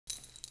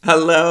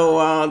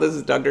Hello, this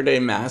is Dr.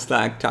 Dave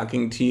Maslach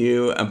talking to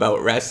you about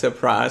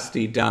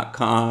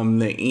reciprocity.com.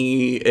 The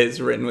E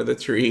is written with a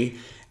 3.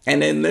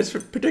 And in this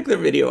particular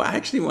video, I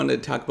actually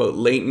wanted to talk about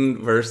latent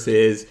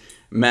versus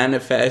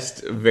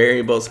manifest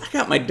variables. I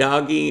got my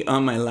doggy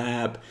on my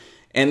lap.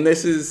 And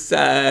this is,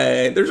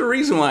 there's a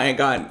reason why I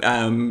got,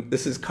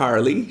 this is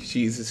Carly.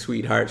 She's a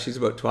sweetheart. She's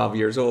about 12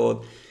 years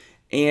old.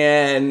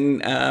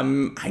 And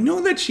I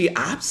know that she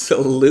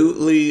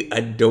absolutely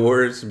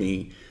adores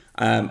me.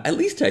 At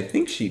least I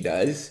think she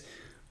does.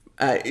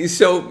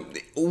 So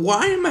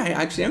why am I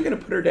actually, I'm going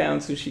to put her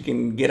down so she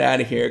can get out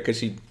of here because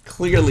she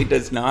clearly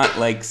does not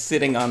like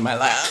sitting on my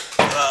lap.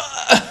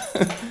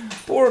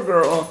 Poor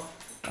girl.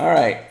 All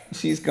right,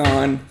 she's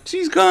gone.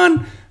 She's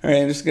gone. All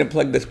right, I'm just going to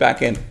plug this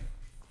back in.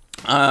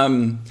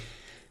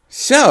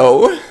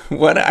 So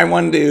what I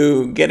wanted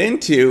to get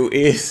into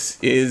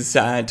is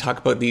talk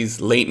about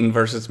these latent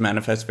versus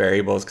manifest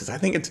variables, because I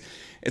think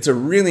it's a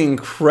really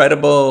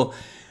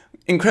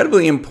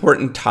incredibly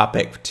important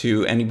topic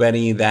to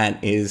anybody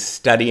that is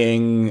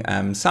studying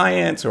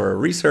science or a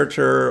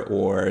researcher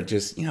or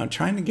just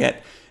trying to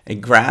get a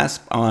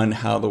grasp on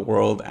how the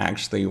world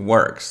actually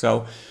works.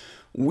 So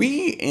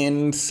we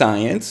in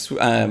science,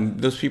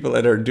 those people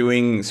that are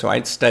doing, so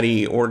I'd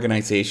study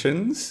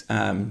organizations.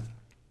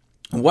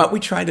 What we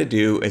try to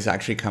do is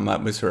actually come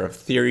up with sort of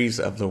theories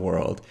of the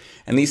world.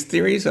 And these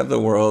theories of the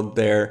world,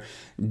 they're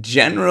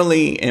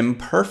generally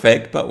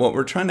imperfect, but what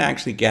we're trying to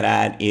actually get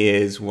at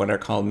is what are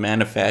called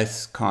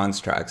manifest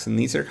constructs. And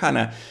these are kind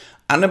of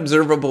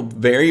unobservable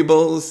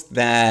variables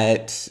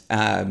that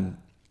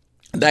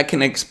that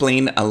can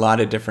explain a lot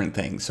of different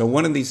things. So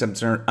one of these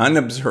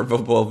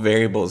unobservable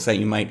variables that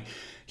you might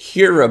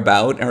hear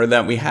about, or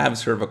that we have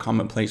sort of a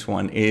commonplace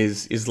one,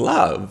 is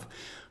love.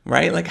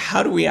 Right? Like,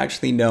 how do we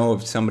actually know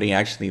if somebody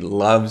actually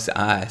loves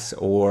us?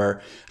 Or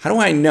how do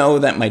I know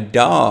that my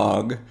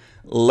dog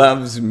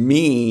loves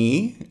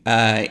me?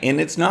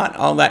 And it's not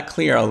all that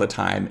clear all the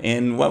time.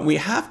 And what we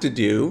have to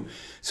do,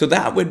 so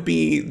that would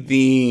be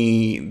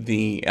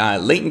the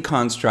latent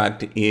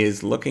construct,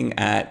 is looking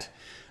at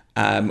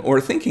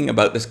or thinking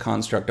about this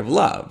construct of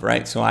love,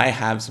 right? So I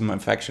have some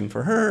affection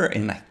for her,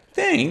 and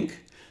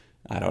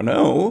I don't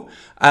know.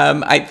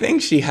 I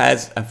think she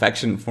has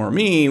affection for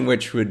me,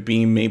 which would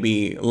be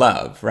maybe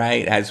love,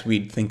 right? As we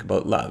think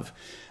about love.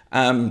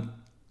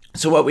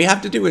 So what we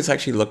have to do is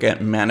actually look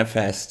at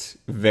manifest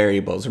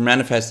variables or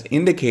manifest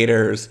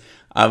indicators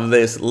of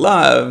this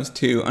love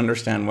to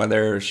understand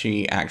whether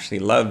she actually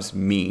loves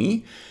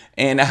me.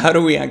 And how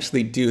do we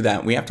actually do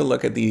that? We have to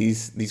look at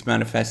these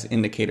manifest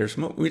indicators,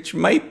 which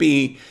might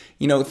be,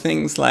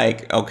 things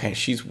like, okay,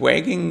 she's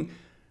wagging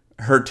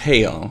her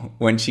tail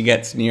when she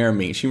gets near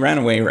me. She ran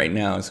away right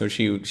now, so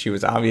she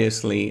was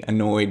obviously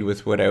annoyed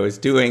with what I was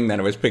doing, that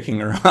I was picking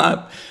her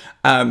up.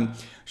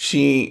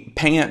 She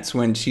pants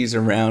when she's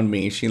around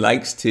me. She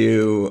likes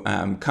to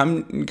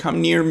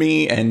come near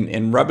me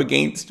and rub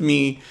against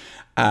me.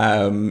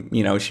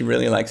 She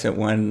really likes it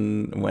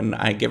when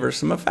I give her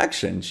some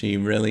affection. She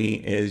really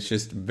is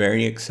just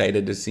very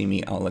excited to see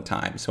me all the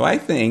time. So I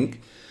think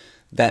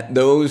that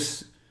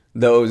those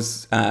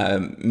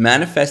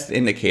manifest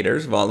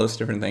indicators of all those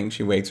different things.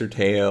 She wags her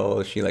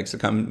tail. She likes to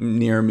come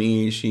near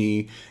me.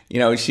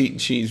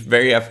 She's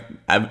very,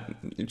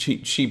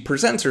 she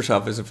presents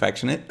herself as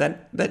affectionate,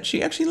 that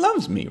she actually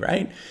loves me,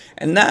 right?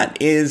 And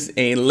that is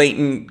a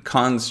latent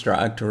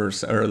construct or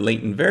a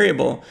latent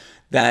variable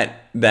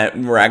that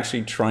we're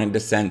actually trying to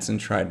sense and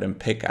try to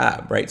pick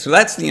up, right? So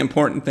that's the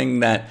important thing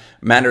that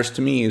matters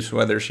to me, is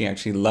whether she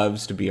actually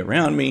loves to be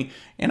around me.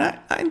 And I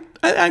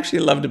actually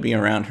love to be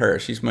around her.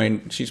 She's my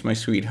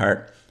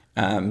sweetheart.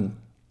 And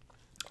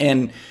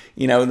that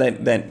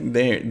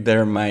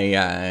they're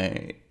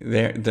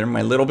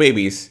my little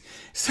babies.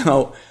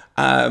 So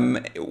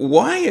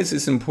why is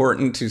this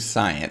important to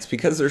science?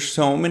 Because there's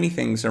so many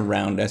things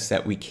around us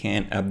that we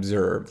can't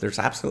observe. There's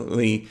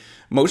absolutely,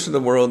 most of the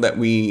world that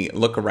we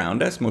look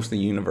around us, most of the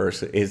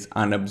universe is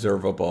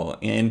unobservable.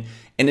 And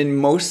in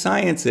most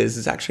sciences,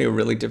 it's actually a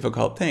really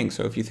difficult thing.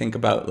 So if you think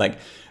about, like,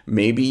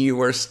 maybe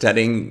you are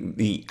studying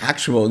the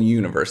actual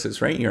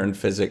universes, right? You're in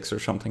physics or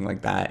something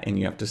like that, and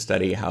you have to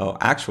study how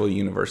actual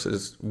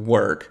universes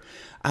work.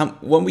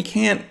 Well, we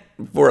can't,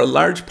 for a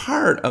large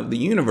part of the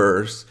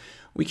universe,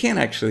 we can't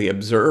actually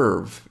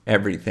observe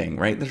everything,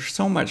 right? There's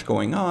so much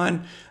going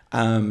on.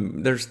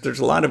 There's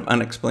a lot of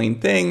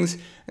unexplained things.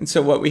 And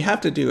so what we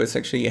have to do is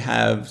actually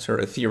have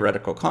sort of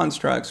theoretical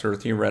constructs or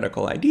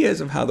theoretical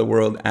ideas of how the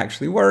world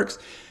actually works,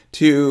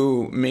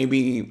 to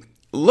maybe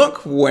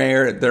look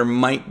where there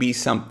might be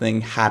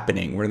something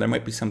happening, where there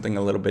might be something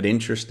a little bit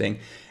interesting.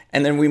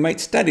 And then we might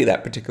study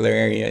that particular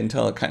area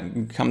until it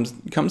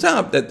comes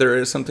up that there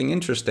is something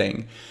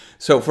interesting.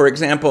 So for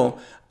example,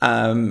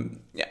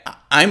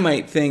 I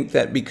might think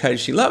that because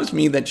she loves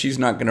me, that she's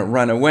not going to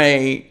run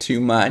away too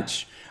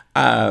much.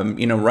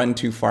 run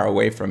too far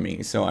away from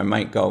me. So I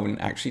might go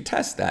and actually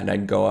test that.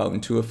 I'd go out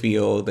into a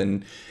field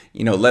and,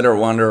 let her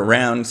wander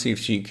around, see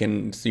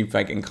if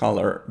I can call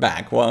her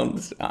back. Well,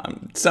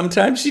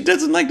 sometimes she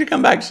doesn't like to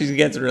come back. She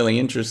gets really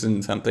interested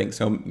in something.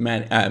 So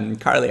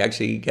Carly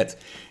actually gets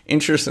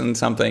interested in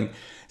something.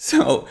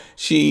 So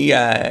she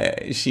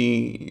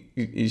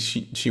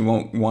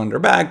won't wander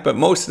back, but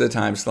most of the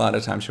times, a lot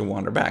of times she'll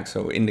wander back.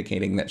 So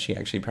indicating that she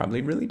actually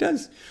probably really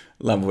does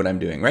love what I'm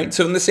doing, right?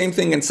 So in the same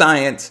thing in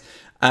science,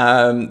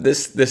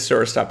 this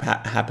sort of stuff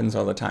happens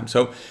all the time.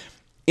 So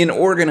in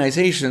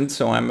organizations,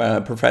 so I'm a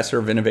professor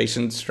of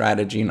innovation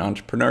strategy and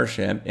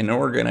entrepreneurship. In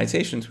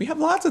organizations, we have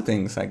lots of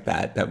things like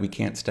that we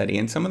can't study,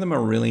 and some of them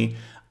are really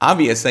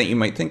obvious that you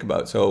might think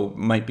about. So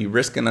might be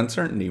risk and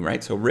uncertainty,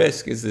 right? So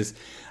risk is this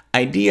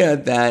idea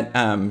that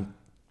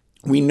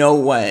we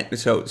know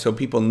so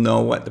people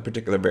know what the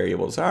particular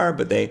variables are,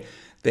 but they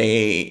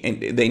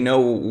know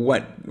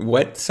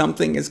what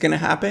something is going to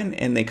happen,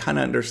 and they kind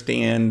of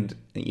understand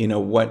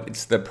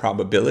what's the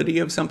probability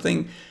of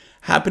something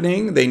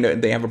happening. They know,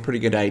 they have a pretty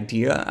good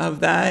idea of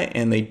that,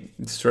 and they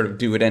sort of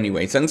do it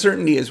anyways.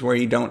 Uncertainty is where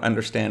you don't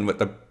understand what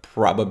the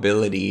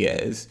probability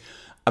is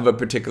of a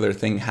particular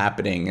thing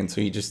happening, and so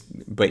you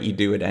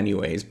do it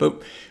anyways.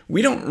 But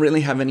we don't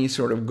really have any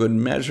sort of good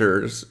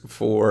measures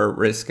for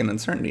risk and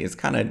uncertainty. It's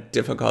kind of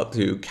difficult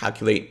to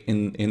calculate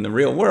in the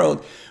real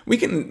world. We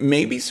can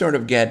maybe sort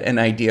of get an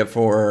idea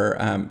for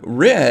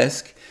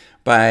risk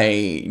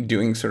by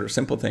doing sort of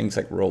simple things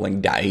like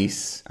rolling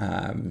dice,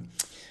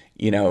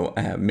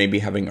 maybe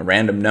having a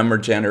random number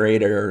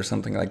generator or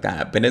something like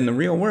that. But in the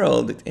real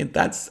world,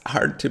 that's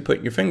hard to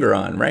put your finger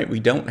on, right? We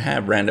don't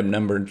have random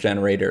number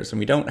generators, and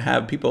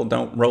people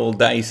don't roll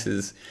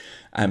dices.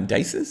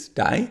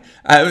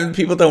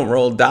 People don't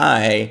roll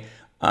die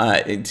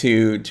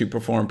to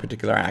perform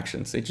particular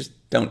actions. They just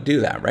don't do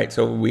that, right?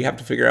 So we have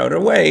to figure out a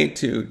way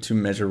to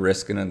measure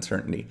risk and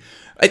uncertainty.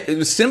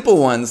 Simple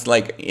ones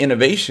like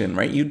innovation,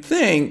 right? You'd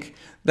think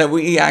that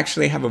we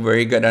actually have a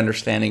very good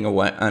understanding of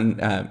what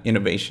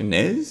innovation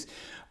is,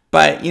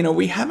 but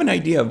we have an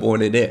idea of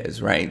what it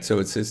is, right? So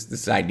it's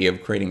this idea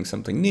of creating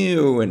something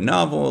new and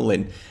novel,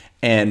 and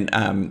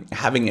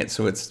having it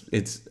so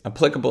it's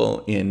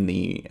applicable in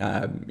the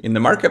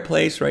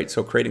marketplace, right?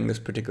 So creating this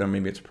particular,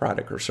 maybe it's a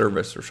product or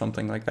service or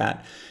something like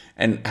that,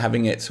 and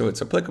having it so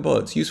it's applicable,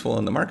 it's useful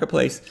in the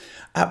marketplace,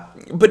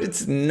 but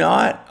it's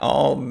not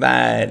all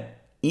that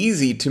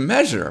easy to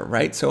measure,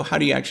 right? So how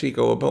do you actually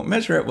go about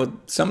measure it? Well,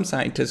 some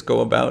scientists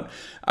go about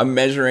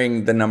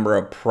measuring the number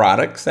of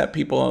products that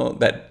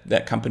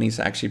companies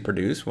actually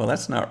produce. Well,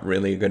 that's not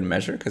really a good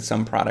measure, because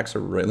some products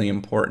are really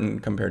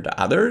important compared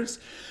to others.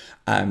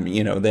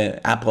 The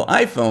Apple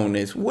iPhone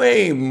is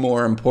way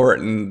more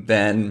important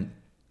than,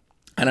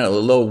 I don't know,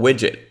 the little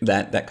widget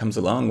that comes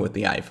along with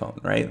the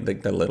iPhone, right?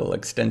 Like the little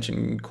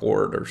extension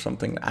cord or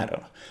something. I don't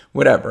know,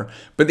 whatever.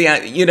 But there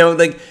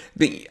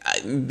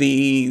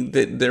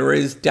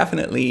is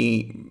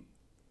definitely,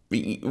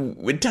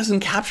 it doesn't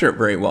capture it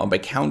very well by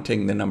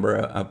counting the number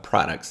of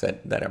products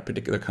that a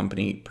particular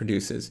company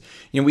produces.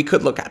 We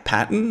could look at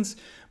patents,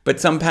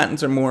 but some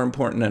patents are more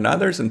important than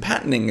others, and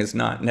patenting is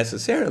not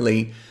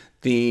necessarily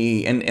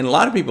and a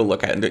lot of people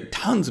look at it,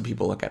 tons of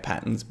people look at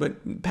patents,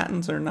 but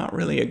patents are not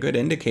really a good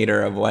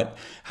indicator of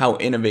how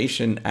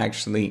innovation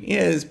actually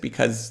is,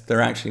 because they're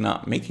actually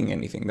not making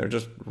anything. They're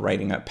just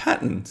writing up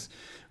patents,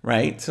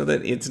 right? So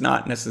that it's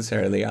not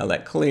necessarily all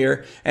that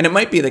clear. And it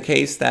might be the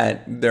case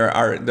that there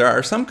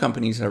are some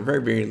companies that are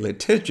very, very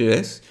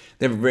litigious.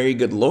 They have very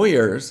good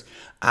lawyers,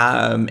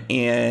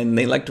 and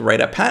they like to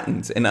write up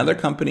patents, and other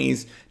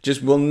companies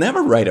just will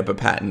never write up a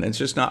patent. It's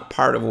just not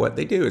part of what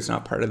they do. It's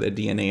not part of the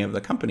DNA of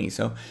the company.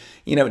 So,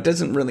 it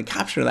doesn't really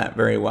capture that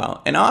very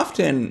well. And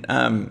often,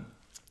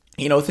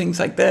 things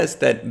like this,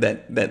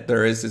 that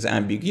there is this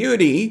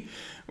ambiguity,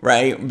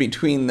 right,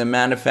 between the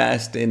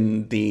manifest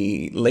and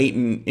the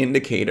latent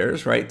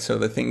indicators, right? So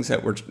the things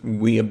that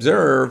we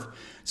observe.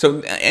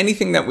 So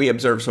anything that we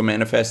observe, so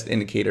manifest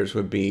indicators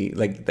would be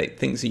like the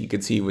things that you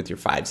could see with your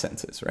five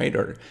senses, right?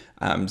 Or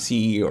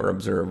see or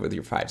observe with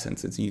your five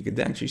senses. You could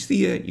actually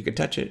see it, you could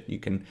touch it, you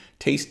can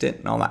taste it,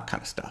 and all that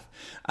kind of stuff.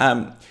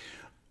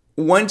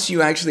 Once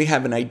you actually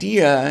have an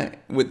idea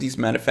with these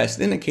manifest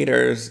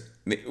indicators,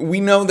 we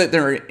know that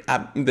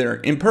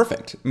they're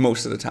imperfect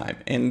most of the time.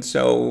 And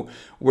so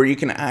where you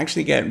can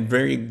actually get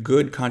very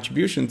good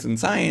contributions in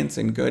science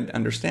and good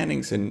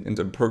understandings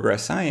into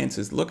progress science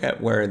is look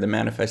at where the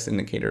manifest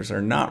indicators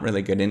are not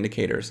really good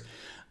indicators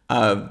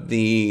of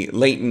the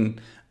latent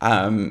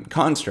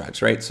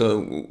constructs, right?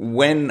 So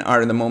when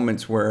are the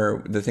moments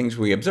where the things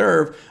we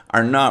observe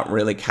are not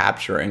really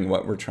capturing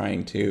what we're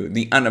trying to,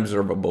 the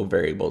unobservable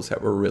variables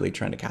that we're really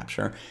trying to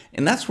capture.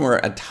 And that's where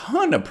a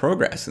ton of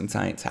progress in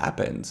science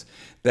happens,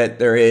 that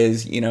there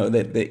is, we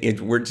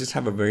just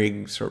have a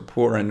very sort of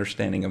poor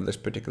understanding of this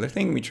particular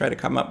thing. We try to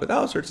come up with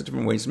all sorts of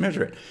different ways to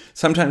measure it.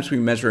 Sometimes we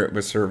measure it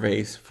with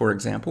surveys. For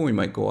example, we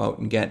might go out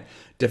and get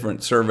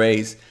different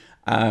surveys.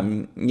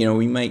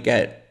 We might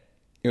get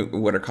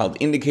what are called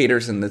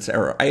indicators in this,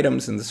 or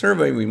items in the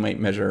survey. We might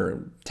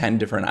measure 10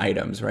 different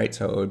items, right?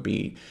 So it would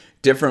be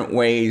different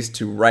ways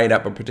to write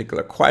up a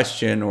particular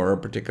question or a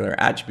particular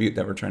attribute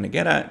that we're trying to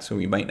get at. So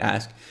we might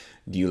ask,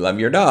 do you love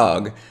your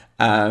dog?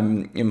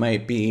 It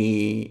might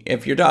be,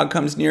 if your dog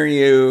comes near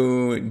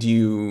you,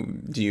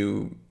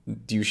 do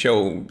you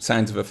show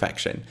signs of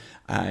affection?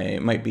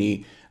 It might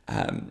be,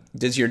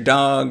 does your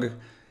dog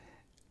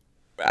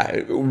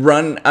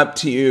run up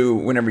to you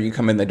whenever you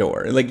come in the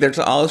door? Like, there's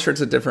all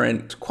sorts of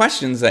different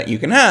questions that you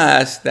can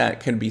ask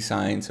that can be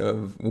signs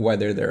of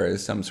whether there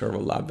is some sort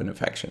of love and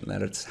affection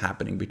that it's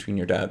happening between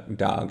your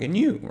dog and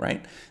you,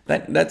 right?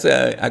 That's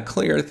a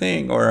clear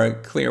thing, or a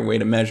clear way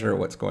to measure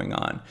what's going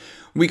on.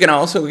 We can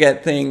also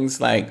get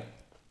things like,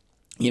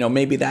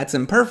 maybe that's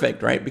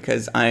imperfect, right?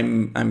 Because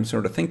I'm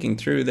sort of thinking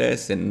through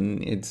this,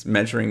 and it's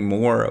measuring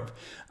more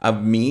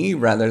of me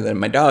rather than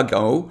my dog.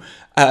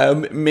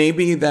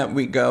 Maybe that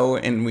we go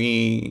and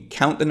we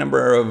count the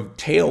number of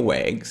tail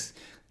wags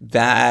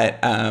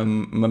that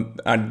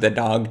the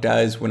dog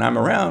does when I'm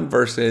around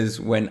versus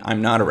when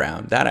I'm not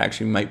around. That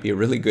actually might be a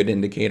really good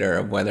indicator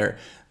of whether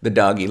the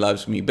doggy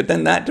loves me. But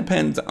then that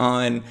depends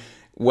on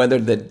whether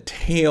the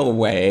tail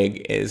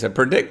wag is a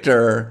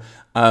predictor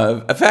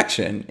of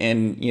affection.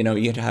 And,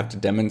 you'd have to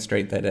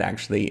demonstrate that it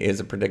actually is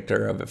a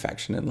predictor of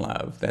affection and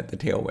love, that the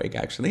tail wag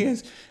actually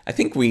is. I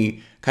think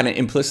we kind of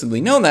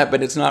implicitly know that,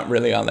 but it's not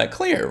really all that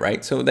clear,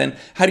 right? So then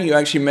how do you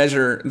actually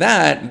measure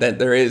that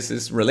there is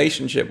this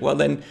relationship? Well,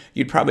 then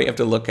you'd probably have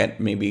to look at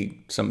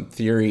maybe some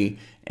theory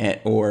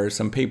or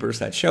some papers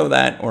that show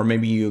that, or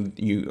maybe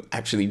you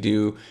actually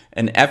do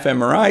an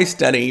fMRI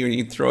study, or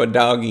you throw a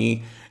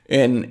doggy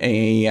in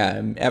a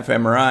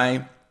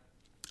fMRI,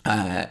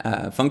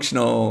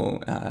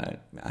 functional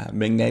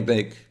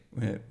magnetic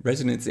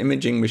resonance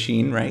imaging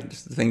machine, right?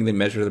 It's the thing they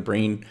measure the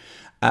brain,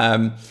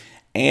 I'm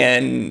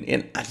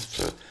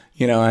that's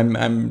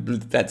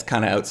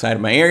kind of outside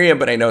of my area,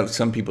 but I know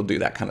some people do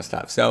that kind of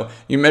stuff. So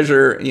you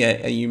measure the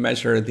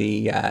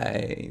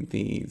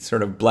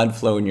sort of blood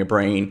flow in your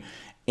brain.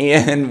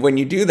 And when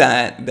you do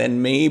that,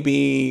 then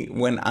maybe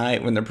when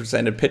they're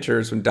presented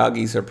pictures, when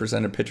doggies are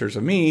presented pictures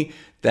of me,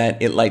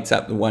 that it lights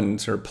up the one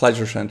sort of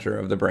pleasure center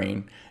of the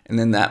brain. And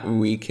then that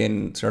we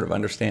can sort of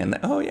understand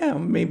that, oh yeah,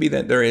 maybe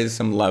that there is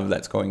some love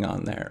that's going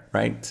on there,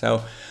 right?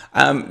 So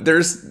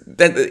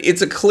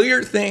it's a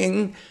clear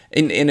thing,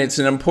 and it's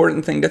an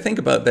important thing to think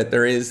about, that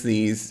there is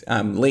these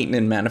latent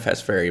and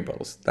manifest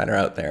variables that are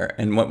out there.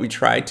 And what we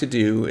try to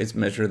do is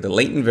measure the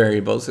latent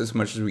variables as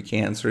much as we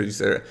can. So these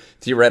are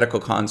theoretical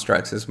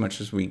constructs as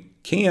much as we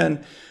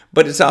can.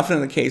 But it's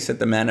often the case that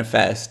the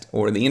manifest,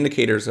 or the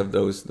indicators of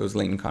those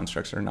latent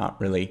constructs, are not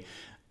really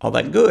all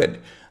that good.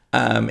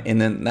 And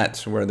then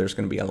that's where there's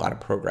going to be a lot of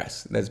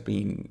progress that's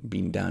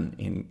being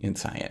done in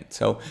science.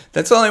 So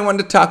that's all I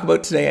wanted to talk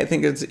about today. I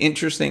think it's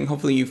interesting.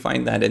 Hopefully you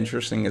find that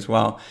interesting as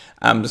well.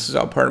 This is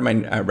all part of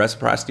my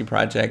reciprocity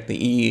project.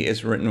 The E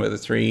is written with a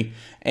 3,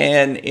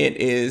 and it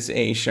is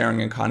a sharing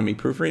economy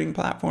proofreading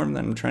platform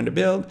that I'm trying to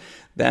build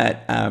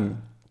that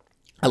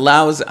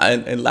allows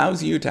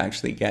you to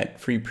actually get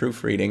free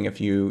proofreading if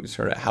you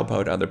sort of help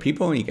out other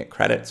people, and you get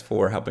credits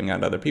for helping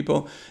out other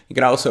people. You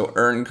can also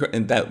earn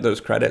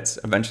those credits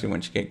eventually,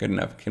 once you get good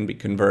enough, can be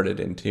converted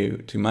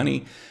into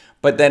money.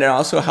 But then it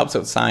also helps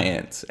out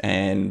science,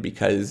 and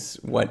because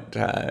what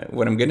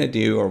I'm going to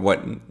do, or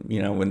once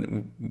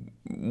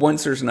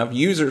there's enough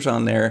users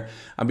on there,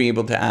 I'll be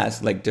able to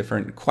ask like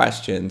different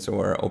questions,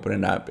 or open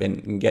it up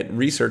and get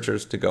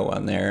researchers to go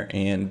on there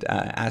and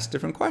ask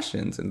different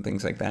questions and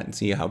things like that, and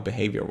see how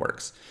behavior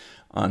works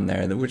on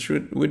there, which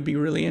would be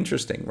really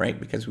interesting, right?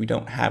 Because we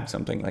don't have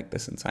something like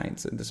this in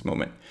science at this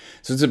moment.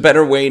 So it's a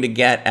better way to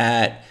get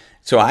at,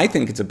 so I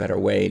think it's a better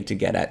way to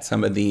get at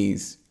some of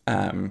these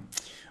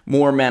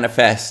more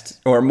manifest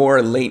or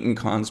more latent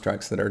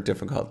constructs that are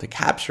difficult to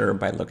capture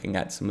by looking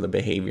at some of the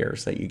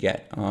behaviors that you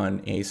get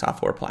on a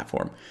software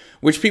platform,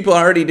 which people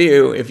already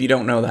do. If you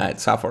don't know that,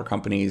 software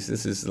companies,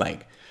 this is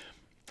like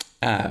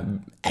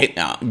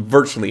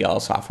virtually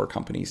all software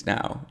companies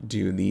now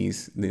do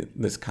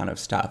this kind of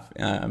stuff.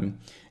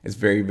 It's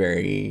very,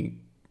 very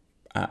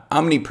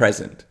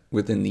omnipresent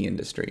within the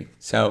industry.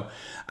 So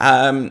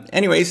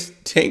anyways,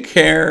 take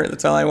care.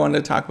 That's all I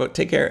wanted to talk about.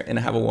 Take care and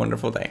have a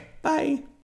wonderful day. Bye.